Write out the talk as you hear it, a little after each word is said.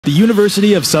The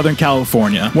University of Southern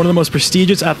California, one of the most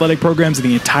prestigious athletic programs in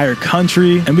the entire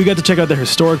country, and we got to check out their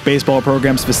historic baseball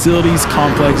program's facilities,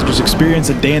 complex, and just experience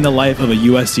a day in the life of a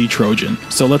USC Trojan.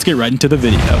 So let's get right into the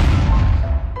video.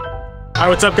 Hi,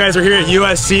 what's up guys? We're here at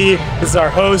USC. This is our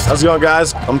host. How's it going,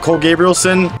 guys? I'm Cole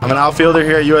Gabrielson. I'm an outfielder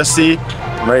here at USC.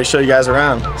 I'm ready to show you guys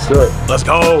around. Let's do it. Let's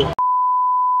go.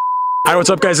 Hi,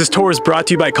 what's up guys? This tour is brought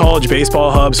to you by College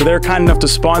Baseball Hub. So they're kind enough to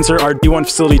sponsor our D1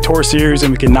 facility tour series,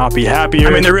 and we could not be happier.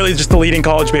 I mean, they're really just the leading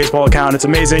college baseball account. It's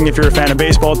amazing. If you're a fan of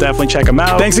baseball, definitely check them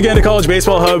out. Thanks again to College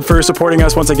Baseball Hub for supporting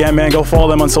us once again, man. Go follow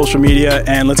them on social media,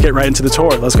 and let's get right into the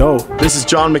tour. Let's go. This is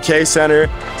John McKay Center.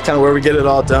 It's kind of where we get it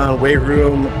all done. Weight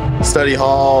room, study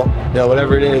hall, you know,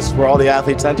 whatever it is, where all the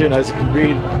athletes enter. And as you can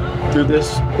read through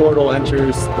this portal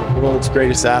enters the world's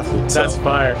greatest athletes. That's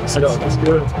fire. That's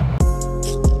good.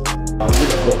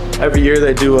 Every year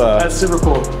they do a That's super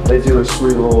cool. They do a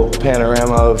sweet little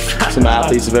panorama of some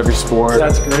athletes of every sport.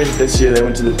 That's great. This year they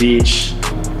went to the beach.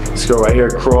 Let's go right here,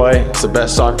 Croy. It's the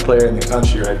best soccer player in the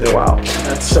country right there. Wow,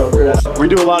 that's so cool. We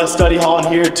do a lot of study hall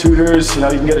in here, tutors. You know,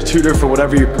 you can get a tutor for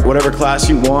whatever class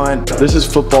you want. This is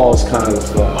football's kind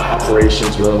of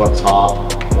operations, really up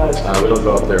top. We don't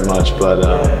go up there much, but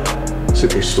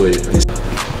super sweet.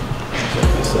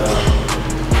 So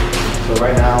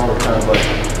right now we're kind of like,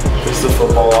 this is the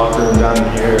football locker room down in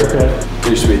here. Okay.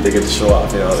 Pretty sweet, they get to show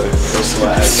off, you know, their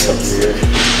swags up here.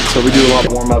 So we do a lot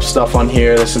of warm-up stuff on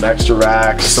here. There's some extra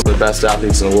racks. Some of the best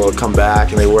athletes in the world come back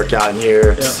and they work out in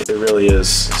here. Yeah. It really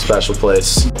is a special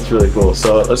place. It's really cool.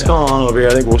 So let's go on over here.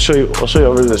 I think we'll show you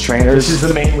over to the trainers. This is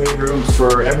the main weight room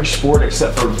for every sport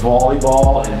except for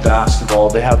volleyball and basketball.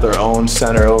 They have their own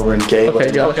center over in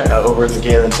Galen. Okay. Over in the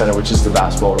Galen Center, which is the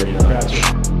basketball arena.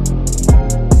 Gotcha.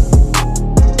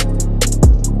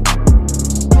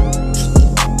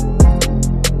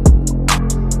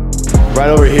 Right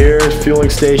over here,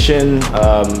 fueling station,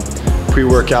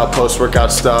 pre-workout,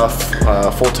 post-workout stuff,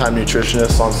 full-time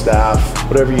nutritionists on staff.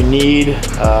 Whatever you need,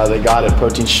 they got it.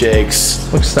 Protein shakes,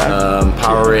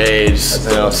 Powerades,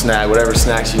 you know, whatever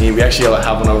snacks you need. We actually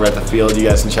have one over at the field. You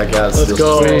guys can check out. Let's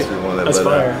go. That's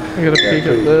fire. I got a peek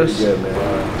at this. Good,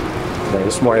 man.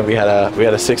 This morning we had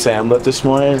a 6 a.m. lift this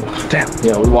morning. Damn.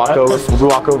 You know, we walk over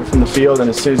from the field,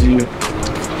 and as soon as you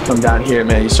come down here,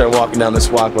 man, you start walking down this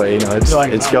walkway, you know, it's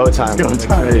go time.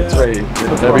 It's ready.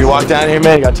 Whenever you walk down here,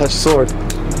 man, you gotta touch the sword.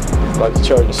 Like to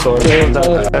charge the sword.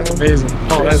 That's amazing.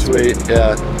 Oh, that's sweet.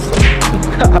 Yeah.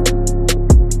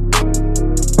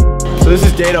 So this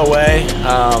is Dedeaux Way.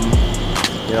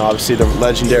 You know, obviously the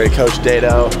legendary Coach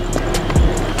Dedeaux.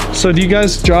 So do you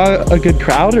guys draw a good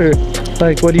crowd, or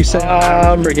like what do you say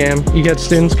for game? You get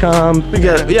students come? We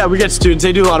get students.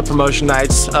 They do a lot of promotion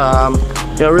nights.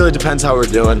 You know, it really depends how we're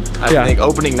doing. I think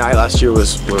opening night last year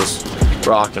was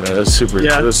rocking. It was super.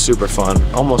 Yeah. It was super fun.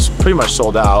 Almost pretty much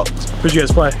sold out. Where'd you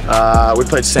guys play? We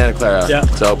played Santa Clara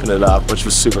to open it up, which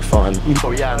was super fun.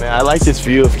 Oh yeah, man, I like this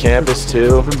view of campus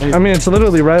too. I mean, it's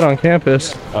literally right on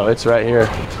campus. Oh, it's right here.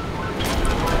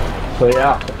 So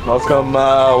yeah, welcome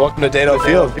to Dedeaux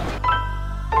Field.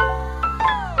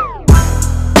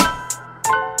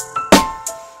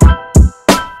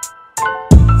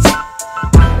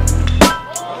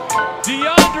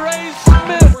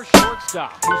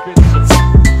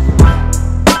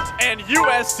 And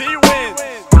USC wins.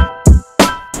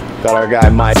 Got our guy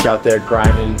Mike out there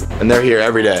grinding, and they're here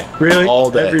every day. Really?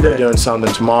 All day. Every day. They're doing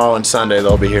something. Tomorrow and Sunday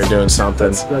they'll be here doing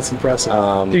something. That's impressive.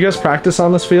 Do you guys practice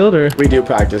on this field, or? We do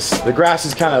practice. The grass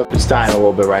is it's dying a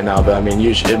little bit right now, but I mean,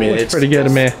 usually, it's pretty good to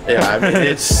me. Yeah, I mean,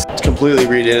 it's completely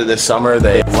redid it this summer.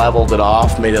 They leveled it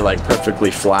off, made it like perfectly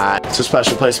flat. It's a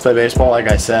special place to play baseball, like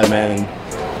I said, man.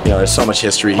 You know, there's so much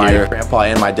history here. My grandpa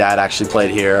and my dad actually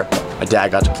played here. My dad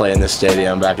got to play in this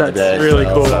stadium back in the day. That's really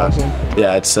cool.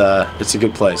 Yeah, it's a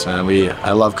good place, man.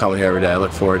 I love coming here every day. I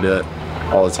look forward to it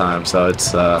all the time. So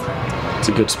it's a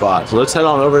good spot. So let's head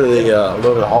on over to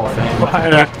the Hall of Fame.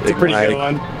 It's a pretty good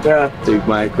one. Yeah. Big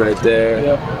Mike right there.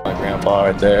 Yeah. My grandpa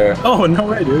right there. Oh, no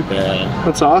way, dude. Yeah.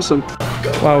 That's awesome.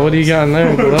 Wow, what do you got in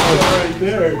there? Right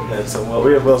there. Yeah, so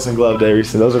we have Wilson Glove Day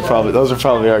recently. Those are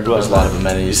probably our gloves. There's a lot of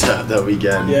amenities that we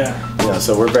get. Yeah. You know,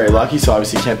 so we're very lucky. So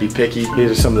obviously can't be picky. These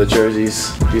are some of the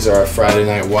jerseys. These are our Friday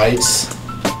night whites.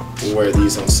 We wear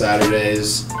these on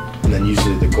Saturdays, and then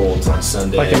usually the golds on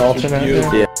Sunday. Like an alternate.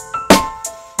 Yeah.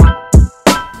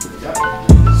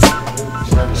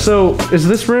 So is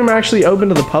this room actually open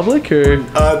to the public, or?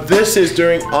 This is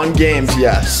on games,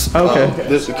 yes. Okay.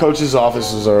 The coach's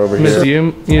offices are over here.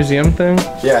 Museum thing?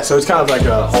 Yeah, so it's kind of like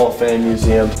a Hall of Fame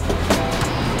museum.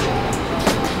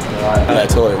 Yeah,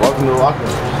 totally. Welcome to the locker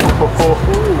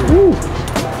room.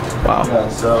 Wow. Yeah,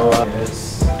 so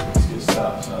it's good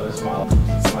stuff. So this is my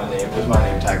name. my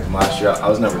name tag from last year. I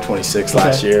was number 26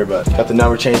 last year, but got the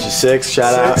number changed to 6.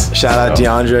 Shout out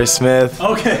DeAndre Smith.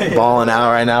 Okay. Balling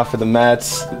out right now for the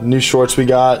Mets. New shorts we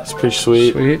got. It's pretty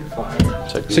sweet.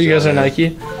 Check these so you guys are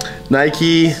Nike?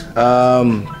 Nike.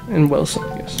 And Wilson,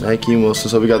 I guess. Nike and Wilson.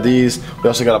 So we got these. We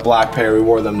also got a black pair. We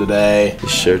wore them today.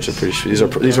 These shirts are pretty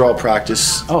sweet. These are all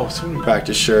practice. Oh, sweet.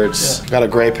 Practice shirts. Yeah. Got a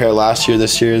gray pair last year.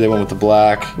 This year they went with the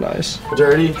black. Nice.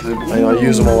 Dirty. I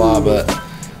use them a lot, but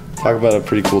talk about a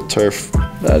pretty cool turf.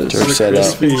 That is turf setup.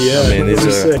 Crispy, yeah. I mean,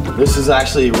 this is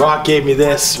actually Rock gave me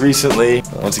this recently.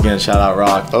 Once again, shout out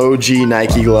Rock. OG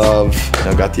Nike glove.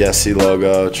 Got the SC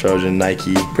logo, Trojan,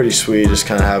 Nike. Pretty sweet, just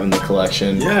kind of having the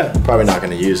collection. Yeah. Probably not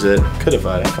gonna use it. Could if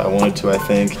I wanted to, I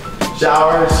think.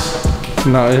 Showers.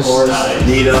 Nice. Of course,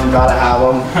 need them, gotta have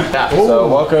them. Yeah. So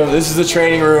welcome. This is the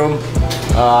training room.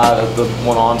 The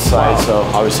one on site, so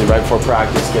obviously right before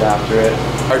practice, get after it.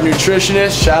 Our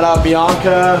nutritionist, shout out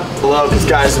Bianca. Love these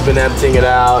guys have been emptying it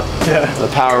out. Yeah. The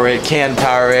Powerade, canned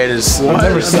Powerade is. I've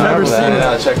never seen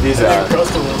that. Check these out.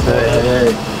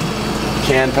 Hey.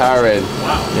 Canned Powerade.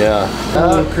 Wow. Yeah.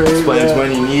 Explains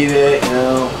when you need it, you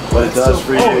know, what it does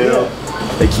for you.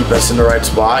 They keep us in the right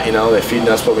spot, you know. They're feeding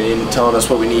us what we need, telling us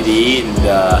what we need to eat,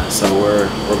 and so we're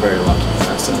very lucky in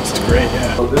that sense. It's great,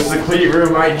 yeah. So this is the cleat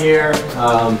room right here.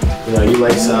 You know, you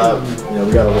lace up. You know,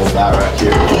 we got a little bat rack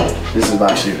here. This is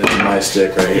my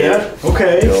stick right here. Yeah.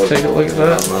 Okay. Take a look at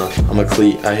that. I'm a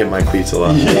cleat. I hit my cleats a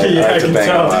lot. Yeah, I like to bang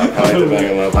them up. I like to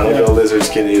bang them up. I don't go lizard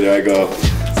skin either. I go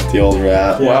the old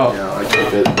rat. Wow. You know,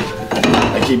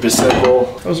 I keep it simple.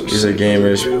 These are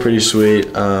gamers, pretty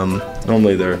sweet.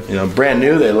 Normally they're, you know, brand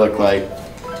new. They look like,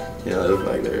 you know, they look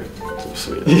like they're so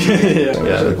sweet.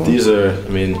 Yeah. These are, I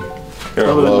mean, they're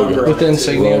a logo. With the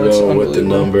insignia, logo with the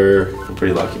number. I'm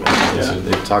pretty lucky, man. Yeah.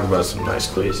 They talk about some nice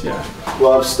cleats. Yeah.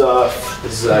 Glove stuff.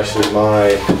 This is actually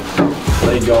my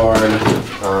leg guard.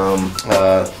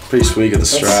 Pretty sweet. Got the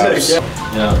straps. Sick,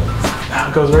 yeah.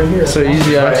 It goes right here. So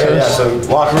easy access. Yeah, so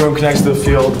locker room connects to the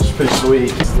field. It's pretty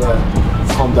sweet. It's the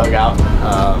home dugout.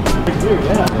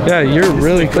 Yeah, you're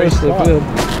really close to the field.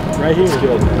 Right here.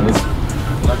 Good, man.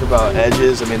 Talk about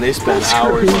edges. I mean, they spend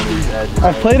hours on these edges.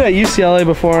 I've played at UCLA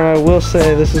before, and I will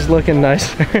say this is looking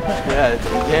nicer. Yeah,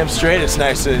 damn straight it's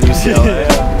nicer than UCLA.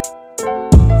 Yeah.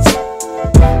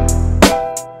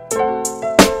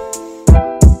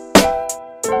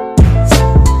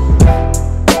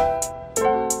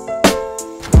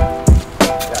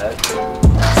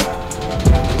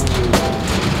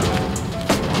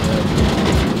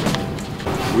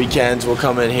 Weekends we'll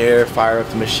come in here, fire up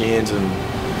the machines, and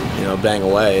you know, bang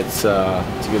away. It's a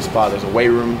good spot. There's a weight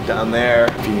room down there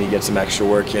if you need to get some extra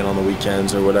work in on the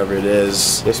weekends or whatever it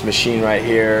is. This machine right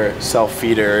here, self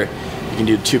feeder. You can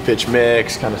do 2-pitch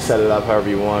mix, kind of set it up however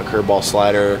you want, curveball,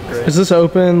 slider. Is this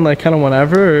open like kind of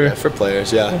whenever? Or? Yeah, for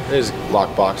players, yeah. There's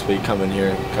lockbox, but you come in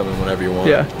here, come in whenever you want.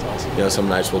 Yeah. You know, some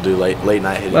nights we'll do late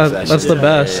night hitting sessions. That's the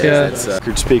best, yeah. It's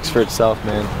record speaks for itself,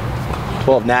 man.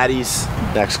 12 natties.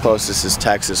 Next closest is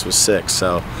Texas with 6,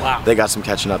 so wow. They got some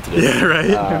catching up to do. Yeah,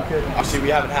 right. Obviously, we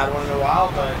haven't had one in a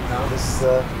while, but you know, this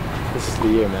is the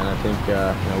year, man. I think you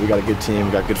know, we got a good team,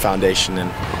 we got a good foundation, and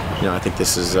you know, I think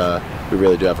this is we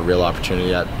really do have a real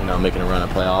opportunity at making a run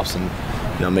at playoffs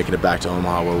and making it back to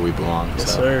Omaha where we belong.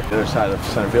 Yes, so, sir. The other side of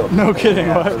center field. No kidding.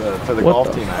 Yeah, for the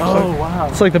golf team, actually. Oh wow.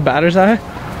 It's like the batter's eye.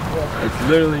 It's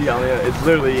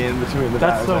literally in between the.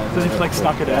 That's so. They just like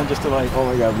stuck it in just to like. Oh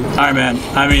my God. All right, man.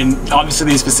 I mean, obviously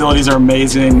these facilities are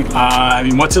amazing. I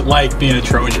mean, what's it like being a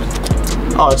Trojan?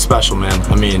 Oh, it's special, man.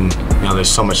 I mean, you know, there's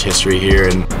so much history here,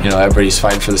 and you know, everybody's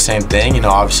fighting for the same thing. You know,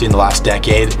 obviously in the last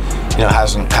decade, you know,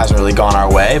 hasn't really gone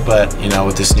our way, but you know,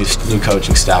 with this new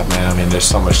coaching staff, man, I mean, there's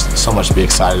so much to be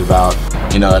excited about.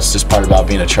 You know, that's just part about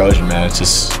being a Trojan, man. It's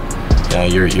just. You know,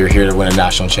 you're here to win a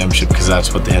national championship because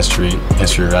that's what the history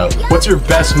wrote. What's your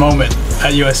best moment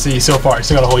at USC so far? You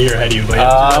still got a whole year ahead of you,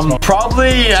 but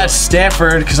probably at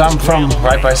Stanford, because I'm from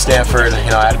right by Stanford. You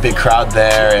know, I had a big crowd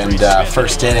there, and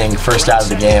first inning, first out of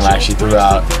the game, I actually threw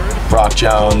out Brock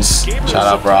Jones. Shout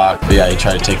out Brock. But yeah, he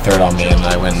tried to take third on me, and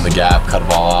I went in the gap, cut a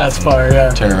ball off. That's fire, yeah.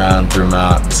 Turn around, threw him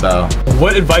out. So.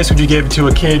 What advice would you give to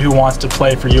a kid who wants to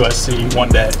play for USC one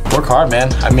day? Work hard,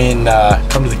 man. I mean,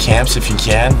 come to the camps if you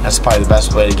can. That's probably the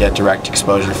best way to get direct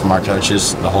exposure from our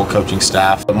coaches, the whole coaching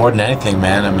staff. But more than anything,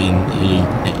 man, I mean,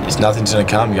 nothing's gonna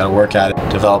come. You gotta work at it,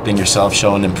 developing yourself,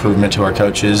 showing improvement to our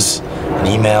coaches, and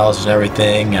emails and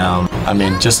everything. I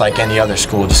mean, just like any other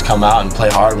school, just come out and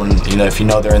play hard. When if you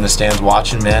know they're in the stands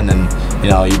watching, man, then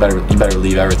you better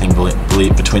leave everything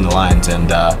between the lines and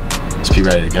just be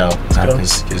ready to go,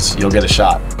 because you'll get a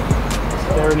shot.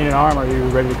 If they ever need an arm, are you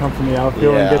ready to come from the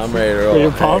outfield? Yeah, I'm ready to roll.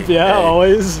 You're pumped, yeah,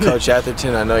 always. Coach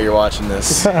Atherton, I know you're watching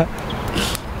this.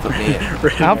 Put me in.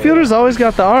 Outfielders always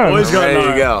got the arm. Always got Ready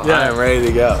an to go. arm. Yeah. I am ready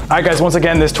to go. All right, guys, once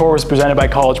again, this tour was presented by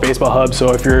College Baseball Hub.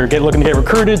 So if you're looking to get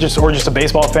recruited or just a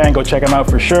baseball fan, go check them out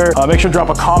for sure. Make sure to drop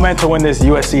a comment to win this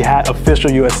USC hat,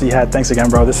 official USC hat. Thanks again,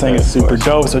 bro. This thing is super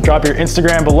dope. So drop your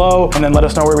Instagram below and then let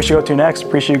us know where we should go to next.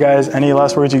 Appreciate you guys. Any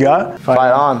last words you got?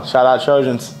 Fight on. Shout out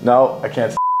Trojans. No, I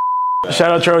can't.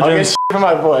 Shout out Trojans. I'll get for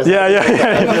my voice. Yeah.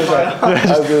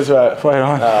 I'll do this right. Fight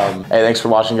on. Hey, thanks for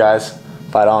watching, guys.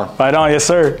 Fight on. Fight on, yes,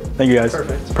 sir. Thank you, guys.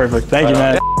 Perfect. Thank you,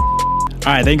 man.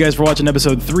 All right, thank you guys for watching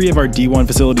episode 3 of our D1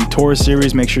 facility tour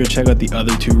series. Make sure to check out the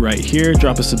other 2 right here.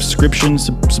 Drop a subscription,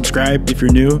 subscribe if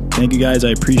you're new. Thank you guys, I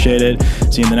appreciate it.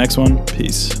 See you in the next one.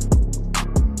 Peace.